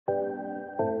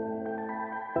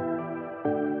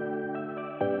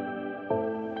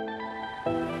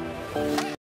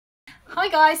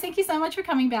guys, thank you so much for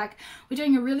coming back. We're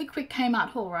doing a really quick Kmart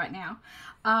haul right now.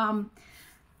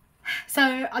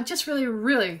 So I just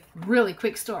really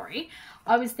quick story.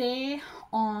 I was there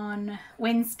on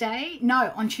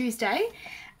Tuesday,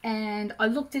 and I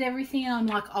looked at everything and I'm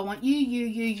like, I want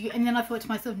you, and then I thought to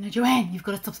myself, no, Joanne, you've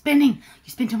got to stop spending.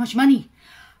 You spend too much money.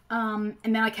 And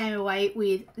then I came away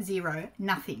with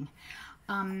nothing.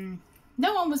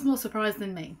 No one was more surprised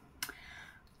than me.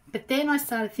 But then I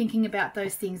started thinking about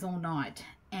those things all night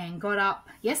and got up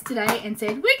yesterday and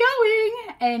said, we're going.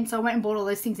 And so I went and bought all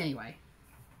those things anyway.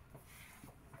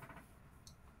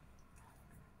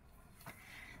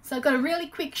 So I've got a really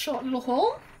quick, short little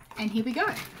haul, and here we go.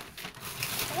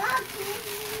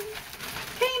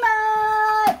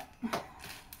 Kmart!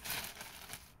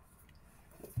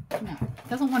 No,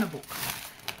 doesn't want a book.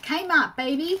 Kmart,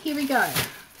 baby, here we go.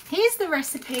 Here's the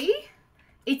recipe.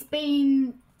 It's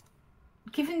been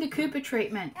given the Cooper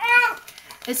treatment.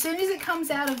 As soon as it comes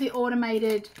out of the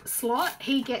automated slot,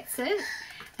 he gets it.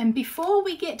 And before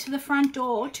we get to the front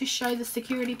door to show the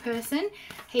security person,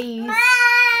 he's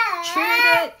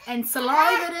chewed it and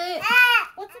salivated it.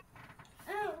 What's it?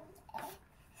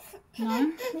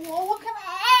 No?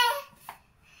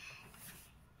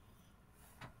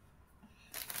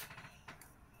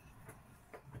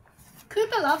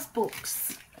 Cooper loves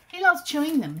books. He loves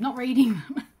chewing them, not reading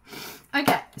them.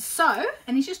 Okay, so,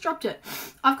 and he's just dropped it.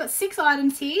 I've got 6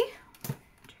 items here. 1,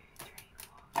 2,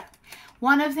 3, 4.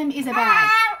 One of them is a bag.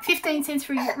 15 cents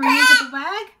for a reusable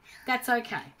bag. That's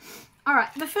okay. All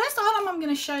right, the first item I'm going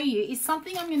to show you is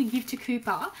something I'm going to give to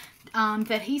Cooper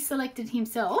that he selected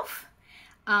himself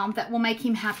that will make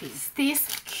him happy. This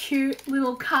cute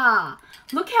little car.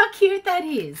 Look how cute that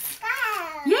is.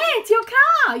 Yeah, it's your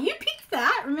car. You picked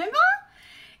that, remember?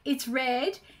 It's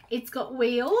red. It's got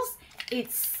wheels.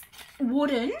 It's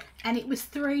wooden, and it was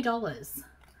 $3.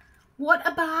 What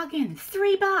a bargain.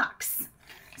 $3.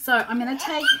 So I'm going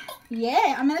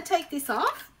to take this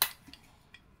off,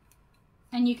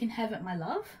 and you can have it, my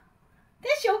love.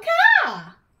 There's your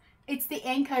car. It's the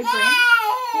Anko brand.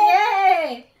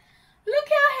 Yay! Look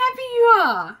how happy you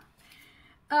are.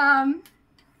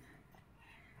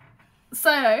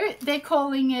 So they're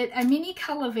calling it a mini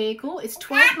colour vehicle. It's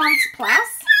 12 months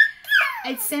plus.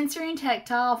 It's sensory and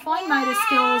tactile, fine motor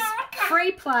skills,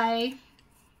 free play,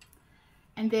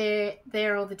 and there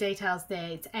are all the details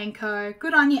there. It's Anko.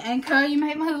 Good on you, Anko. You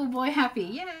made my little boy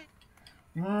happy.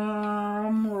 Yay.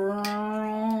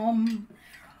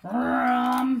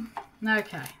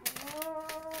 Okay.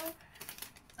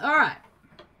 All right.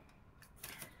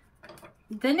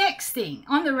 The next thing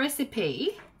on the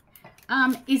recipe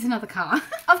is another car.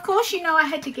 Of course, you know I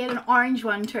had to get an orange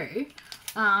one too.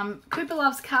 Cooper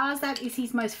loves cars. That is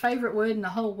his most favourite word in the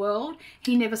whole world.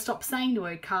 He never stops saying the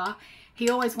word car. He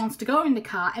always wants to go in the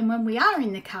car, and when we are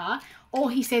in the car, all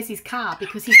he says is car,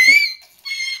 because he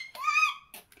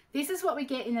this is what we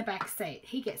get in the back seat.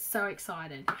 He gets so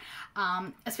excited,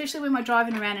 especially when we're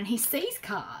driving around and he sees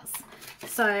cars.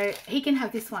 So he can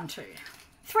have this one too.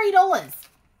 $3.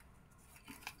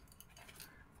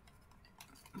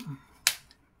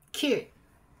 Cute.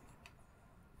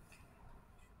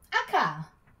 A car.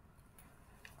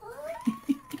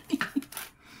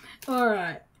 All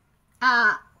right.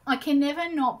 I can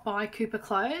never not buy Cooper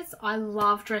clothes. I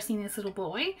love dressing this little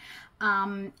boy.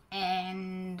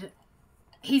 And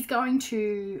he's going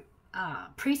to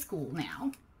preschool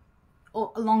now,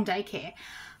 or a long daycare.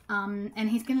 And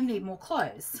he's going to need more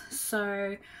clothes.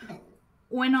 So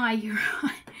when I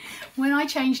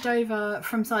changed over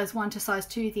from size 1 to size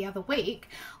 2 the other week,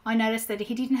 I noticed that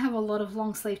he didn't have a lot of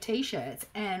long sleeve t-shirts,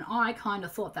 and I kind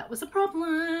of thought that was a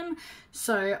problem.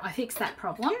 So I fixed that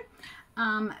problem.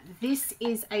 This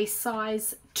is a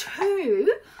size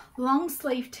 2 long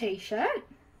sleeve t-shirt.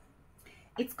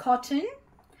 It's cotton,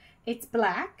 it's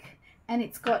black, and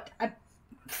it's got a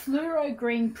fluoro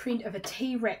green print of a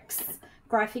T-Rex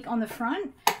graphic on the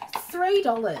front.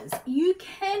 $3. You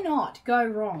cannot go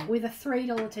wrong with a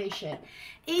 $3 t-shirt,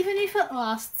 even if it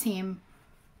lasts him,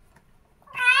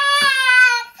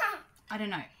 I don't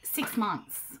know, 6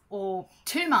 months or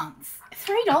 2 months.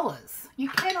 $3. You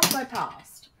cannot go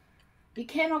past. You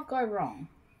cannot go wrong.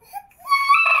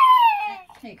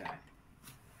 There you go.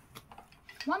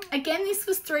 Again, this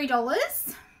was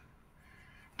 $3,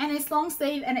 and it's long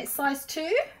sleeve, and it's size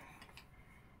 2,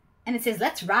 and it says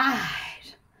let's ride.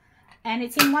 And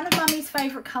it's in one of Mummy's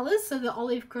favourite colours, so the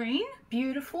olive green.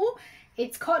 Beautiful.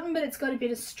 It's cotton, but it's got a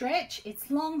bit of stretch.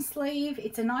 It's long sleeve.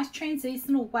 It's a nice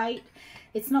transitional weight.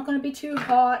 It's not going to be too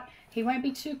hot. He won't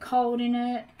be too cold in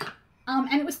it.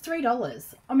 And it was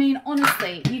 $3. I mean,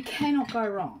 honestly, you cannot go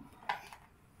wrong.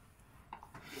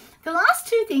 The last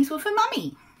 2 things were for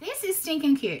Mummy. This is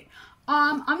stinking cute.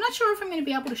 I'm not sure if I'm going to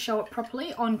be able to show it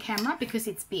properly on camera because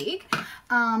it's big,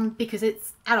 because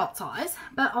it's adult size,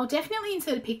 but I'll definitely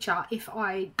insert a picture if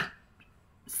I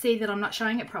see that I'm not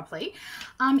showing it properly.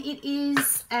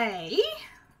 It's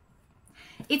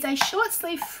a short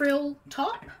sleeve frill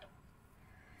top,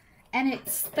 and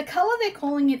it's the color they're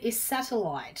calling it is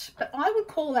satellite, but I would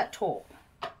call that taupe.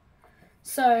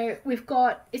 So we've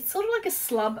got, it's sort of like a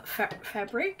slub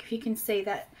fabric, if you can see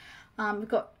that. We've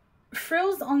got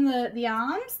frills on the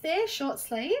arms there, short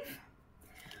sleeve.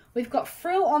 We've got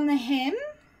frill on the hem.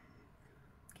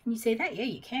 Can you see that? Yeah,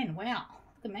 you can. Wow,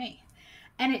 look at me.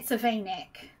 And it's a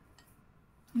V-neck,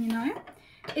 you know.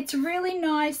 It's really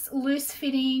nice, loose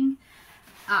fitting,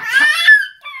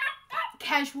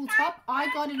 casual top.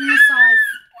 I got it in a size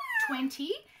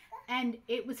 20 and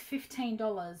it was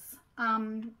 $15.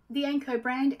 The Anko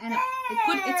brand, and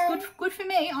it's good for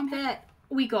me. That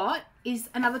we got is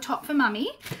another top for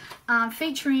Mummy,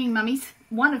 featuring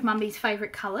one of Mummy's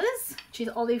favourite colours, which is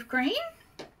olive green.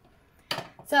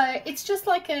 So it's just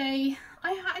like a,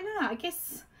 I don't know, I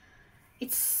guess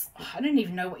it's, I don't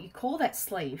even know what you call that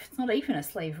sleeve. It's not even a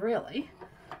sleeve really,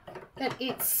 but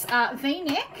it's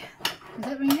V-neck. Is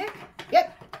that V-neck?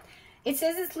 Yep. It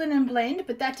says it's linen blend,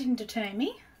 but that didn't deter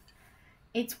me.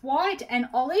 It's white and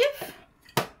olive.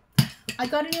 I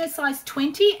got it in a size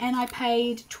 20 and I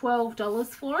paid $12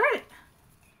 for it.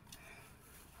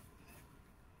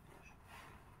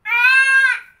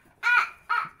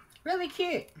 Really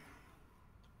cute.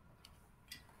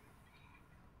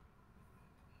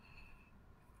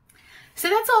 So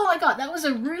that's all I got. That was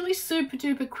a really super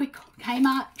duper quick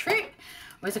Kmart trip.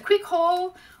 It was a quick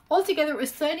haul. Altogether it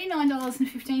was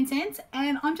 $39.15,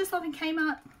 and I'm just loving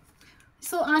Kmart. I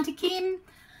saw Auntie Kim.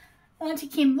 Auntie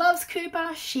Kim loves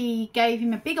Cooper. She gave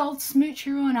him a big old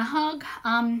smoocheroo and a hug.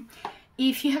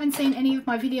 If you haven't seen any of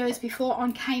my videos before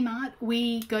on Kmart,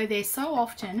 we go there so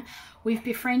often. We've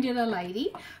befriended a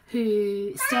lady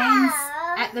who stands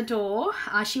at the door.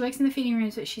 She works in the fitting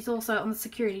rooms, but she's also on the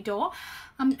security door.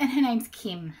 And her name's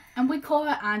Kim, and we call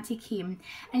her Auntie Kim,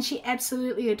 and she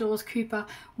absolutely adores Cooper.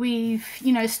 We've,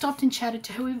 you know, stopped and chatted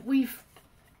to her. We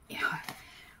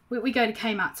go to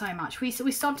Kmart so much. We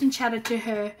stopped and chatted to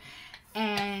her,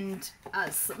 and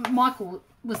Michael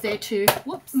was there too.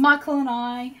 Whoops. Michael and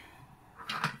I,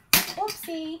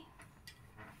 whoopsie.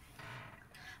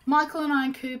 Michael and I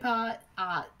and Cooper,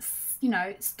 you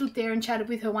know, stood there and chatted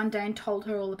with her one day and told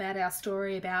her all about our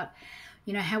story about,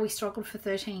 you know, how we struggled for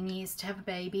 13 years to have a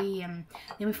baby, and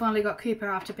then we finally got Cooper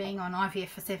after being on IVF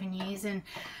for 7 years, and,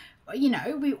 you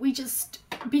know, we just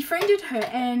befriended her,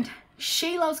 and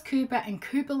she loves Cooper and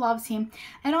Cooper loves him,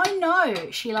 and I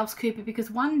know she loves Cooper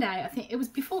because one day, I think it was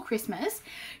before Christmas,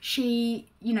 she,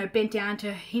 you know, bent down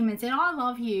to him and said, "I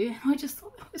love you," and I just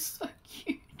thought it was so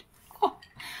cute. Oh.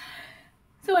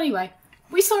 So anyway,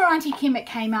 we saw Auntie Kim at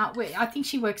Kmart. I think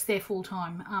she works there full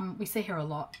time. We see her a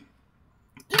lot.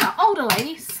 You know, older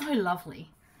lady, so lovely.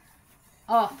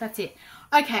 Oh, that's it.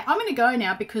 Okay, I'm going to go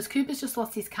now because Cooper's just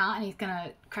lost his car and he's going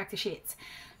to crack the shits.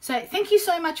 So thank you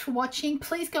so much for watching.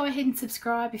 Please go ahead and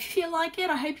subscribe if you feel like it.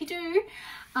 I hope you do.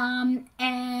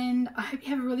 And I hope you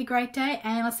have a really great day,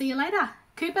 and I'll see you later.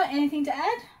 Cooper, anything to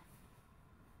add?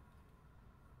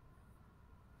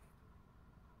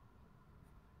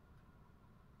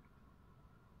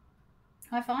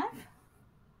 High five?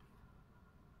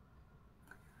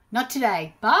 Not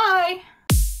today. Bye.